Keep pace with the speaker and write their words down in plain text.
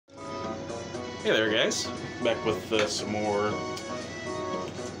Hey there, guys. Back with some more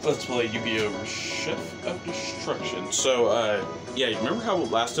Let's Play Yu-Gi-Oh! Reshef of Destruction. So, yeah, you remember how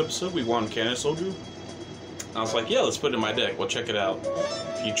last episode we won Cannon Soldier? I was like, yeah, let's put it in my deck. Well, check it out.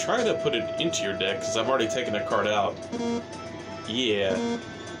 If you try to put it into your deck, because I've already taken a card out, yeah.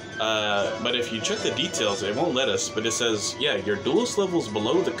 But if you check the details, it won't let us, but it says, yeah, your duelist level is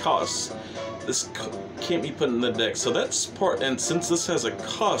below the cost. This can't be put in the deck, so that's part, and since this has a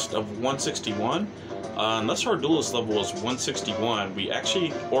cost of 161, unless our duelist level is 161, we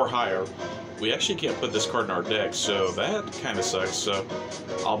actually, or higher, we actually can't put this card in our deck, so that kind of sucks. So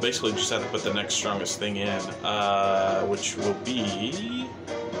I'll basically just have to put the next strongest thing in, which will be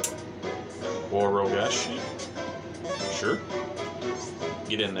Orogashi. Sure.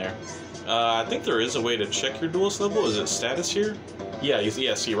 Get in there. I think there is a way to check your duelist level. Is it status here? Yeah,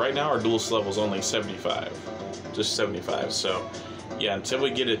 see, right now our duelist level is only 75. Just 75, so yeah, until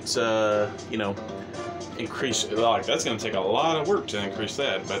we get it, you know, increased, like, that's going to take a lot of work to increase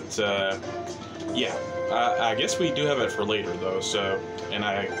that, but, yeah, I guess we do have it for later, though, so, and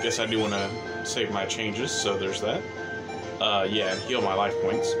I guess I do want to save my changes, so there's that. Yeah, and heal my life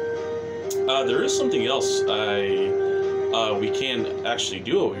points. There is something else we can actually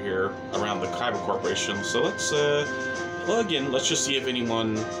do over here around the Kaiba Corporation, so let's, well, again, let's just see if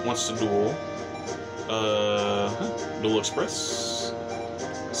anyone wants to duel. Duel Express?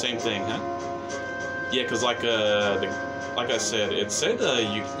 Same thing, huh? Yeah, because like I said, it said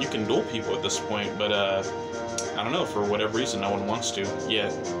you can duel people at this point, but I don't know, for whatever reason, no one wants to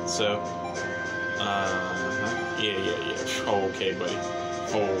yet. So, yeah. Oh, okay, buddy.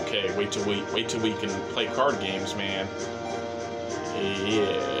 Okay, wait till we can play card games, man.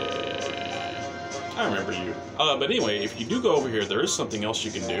 Yeah. I remember you. But anyway, if you do go over here, there is something else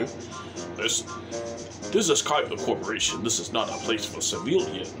you can do. This is Kaiba Corporation. This is not a place for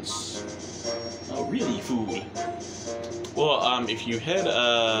civilians. Oh, really, fool? Well, if you head,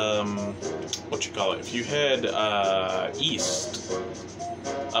 if you head, east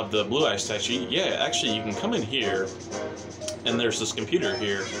of the Blue Eye statue, yeah, actually, you can come in here, and there's this computer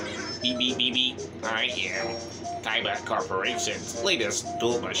here. Beep, beep, beep, beep. I am Kaiba Corporation's latest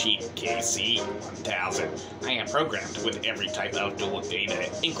duel machine, KC-1000. I am programmed with every type of duel data,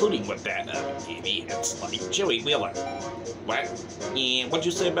 including with that of idiots like Joey Wheeler. What? And what'd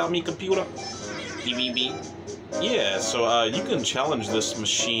you say about me, computer? Beep, beep, beep. Yeah, so you can challenge this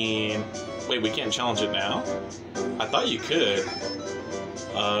machine. Wait, we can't challenge it now? I thought you could.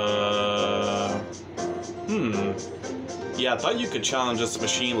 Yeah, I thought you could challenge this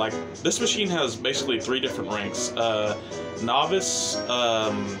machine. Like, this machine has basically 3 different ranks. Novice,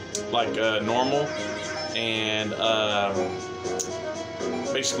 normal, and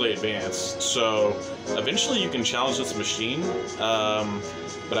basically advanced. So, eventually you can challenge this machine,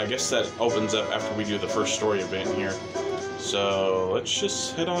 but I guess that opens up after we do the first story event here. So, let's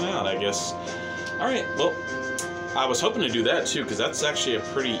just head on out, I guess. Alright, well, I was hoping to do that too, because that's actually a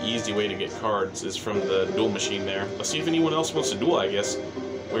pretty easy way to get cards, is from the duel machine there. Let's see if anyone else wants to duel, I guess.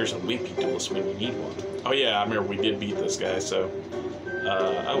 Where's a wimpy duelist when you need one? Oh yeah, I remember we did beat this guy, so...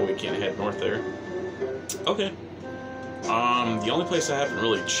 oh, we can't head north there. Okay. The only place I haven't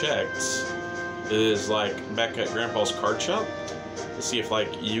really checked is, like, back at Grandpa's card shop. To see if,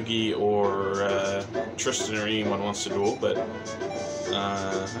 like, Yugi or Tristan or anyone wants to duel, but...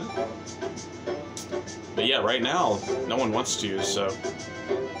 But yeah, right now, no one wants to, so...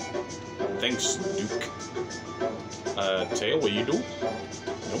 Thanks, Duke. Tail, will you duel?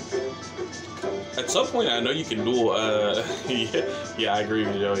 Nope. At some point, I know you can duel, yeah, I agree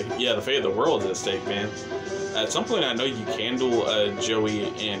with you, Joey. Yeah, the fate of the world is at stake, man. At some point, I know you can duel, Joey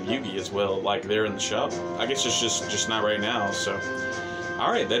and Yugi as well, like, they're in the shop. I guess it's just not right now, so...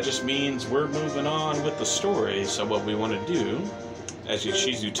 Alright, that just means we're moving on with the story, so what we want to do, as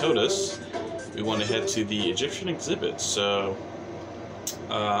Shizu told us, we want to head to the Egyptian exhibit, so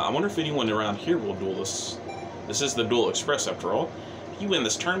I wonder if anyone around here will duel this. This is the Duel Express, after all. If you win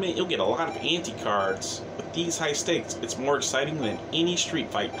this tournament, you'll get a lot of anti-cards. With these high stakes, it's more exciting than any street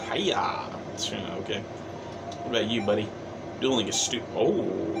fight. Hiya! Okay. What about you, buddy? Dueling is stupid.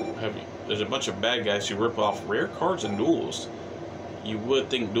 Oh, heavy. There's a bunch of bad guys who rip off rare cards in duels. You would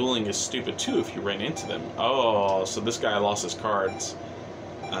think dueling is stupid, too, if you ran into them. Oh, so this guy lost his cards.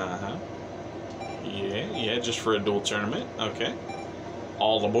 Uh-huh. Yeah, just for a duel tournament. Okay.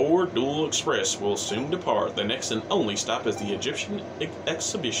 All aboard, Duel Express will soon depart. The next and only stop is the Egyptian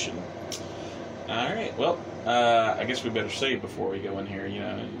exhibition. Alright, well, I guess we better save before we go in here, you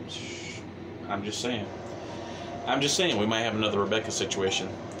know. I'm just saying. We might have another Rebecca situation.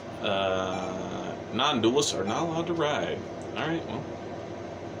 Non-duelists are not allowed to ride. Alright, well.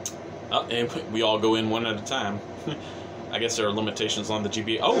 And we all go in one at a time. I guess there are limitations on the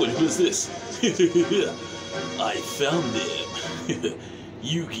GPA. Oh, and who's this? I found them.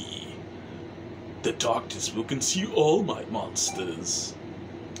 Yugi. The darkness will consume all my monsters.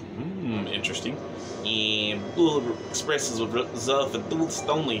 Interesting. And Bull expresses reserve for duelist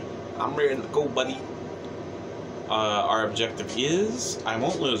only. I'm ready to go, buddy. Our objective is... I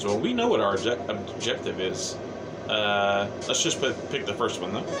won't lose. Well, we know what our objective is. Let's just pick the first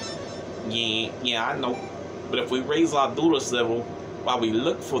one, though. Yeah, I know. But if we raise our duelist level while we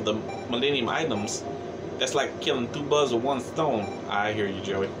look for the Millennium items, that's like killing two birds with one stone. I hear you,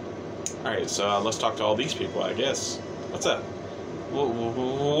 Joey. Alright, so let's talk to all these people, I guess. What's up?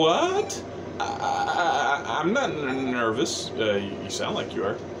 What? I'm not nervous. You sound like you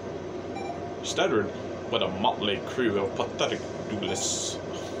are. Stuttered. What a motley crew of pathetic duelists.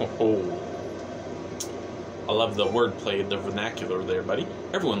 I love the wordplay, the vernacular there, buddy.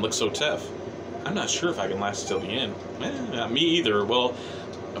 Everyone looks so tough. I'm not sure if I can last till the end. Me either. Well,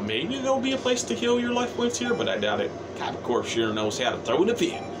 maybe there'll be a place to heal your life points here, but I doubt it. Kaiba Corp sure knows how to throw in a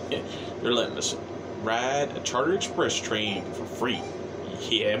fit. They're letting us ride a Charter Express train for free.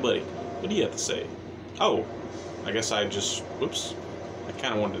 Yeah, buddy. What do you have to say? Oh, I guess I just... Whoops. I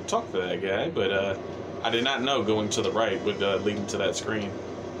kind of wanted to talk to that guy, but I did not know going to the right would lead him to that screen.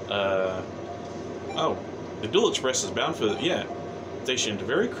 Oh, the Duel Express is bound for the... Yeah. Stationed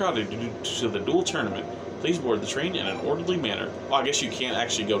very crowded due to the duel tournament. Please board the train in an orderly manner. Oh, I guess you can't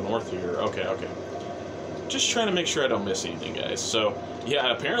actually go north here. Okay. Just trying to make sure I don't miss anything, guys. So,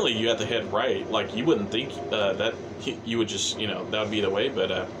 yeah, apparently you have to head right. Like, you wouldn't think that you would just, that would be the way,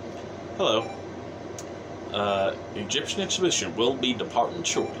 but, hello. The Egyptian exhibition will be departing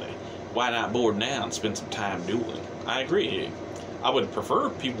shortly. Why not board now and spend some time dueling? I agree. I would prefer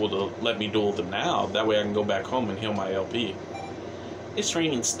people to let me duel them now. That way I can go back home and heal my LP. This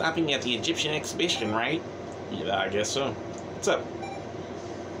train is stopping at the Egyptian exhibition, right? Yeah, I guess so. What's up?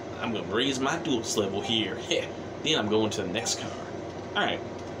 I'm going to raise my duelist level here. Then I'm going to the next car. Alright.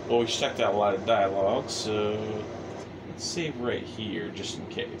 Well, we checked out a lot of dialogue, so... Let's save right here, just in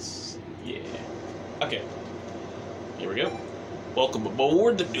case. Yeah. Okay. Here we go. Welcome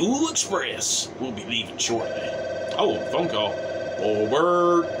aboard the Duel Express. We'll be leaving shortly. Oh, phone call.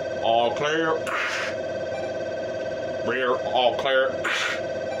 Over. All clear. Rear, all clear.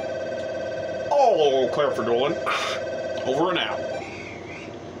 All clear for dueling. Over and out.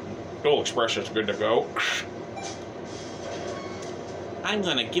 Duel Express is good to go. I'm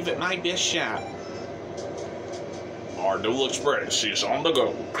gonna give it my best shot. Our Duel Express is on the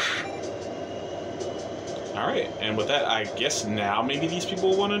go. Alright, and with that, I guess now maybe these people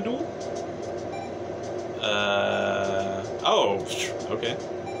will want to duel? Oh, okay.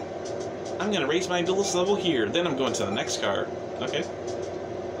 I'm gonna raise my duelist level here, then I'm going to the next car. Okay.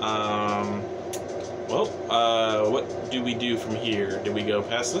 What do we do from here? Do we go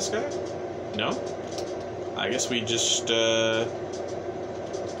past this guy? No? I guess we just,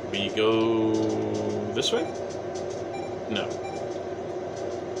 we go this way? No.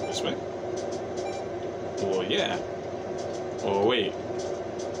 This way? Well, yeah. Oh, wait.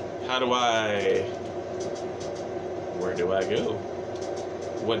 How do I... Where do I go?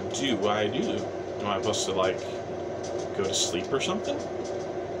 What do I do? Am I supposed to, like, go to sleep or something?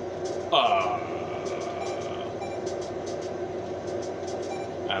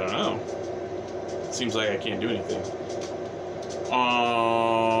 I don't know. It seems like I can't do anything.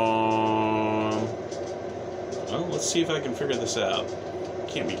 Well, let's see if I can figure this out.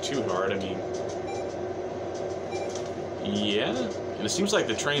 Can't be too hard, I mean... Yeah, and it seems like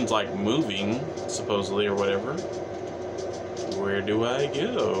the train's, like, moving, supposedly, or whatever. Where do I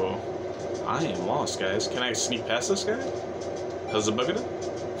go? I am lost, guys. Can I sneak past this guy? How's it bugging it?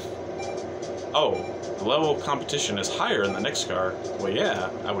 Oh, the level of competition is higher in the next car. Well, yeah,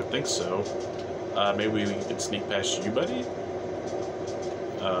 I would think so. Maybe we could sneak past you, buddy?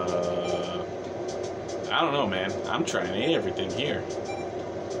 I don't know, man. I'm trying everything here.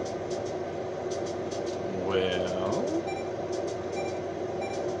 Well...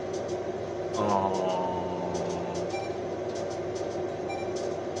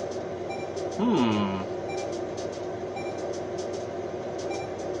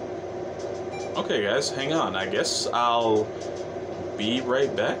 Okay, guys, hang on. I guess I'll be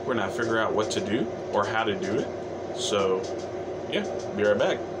right back when I figure out what to do or how to do it. So, yeah, be right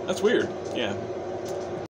back. That's weird. Yeah.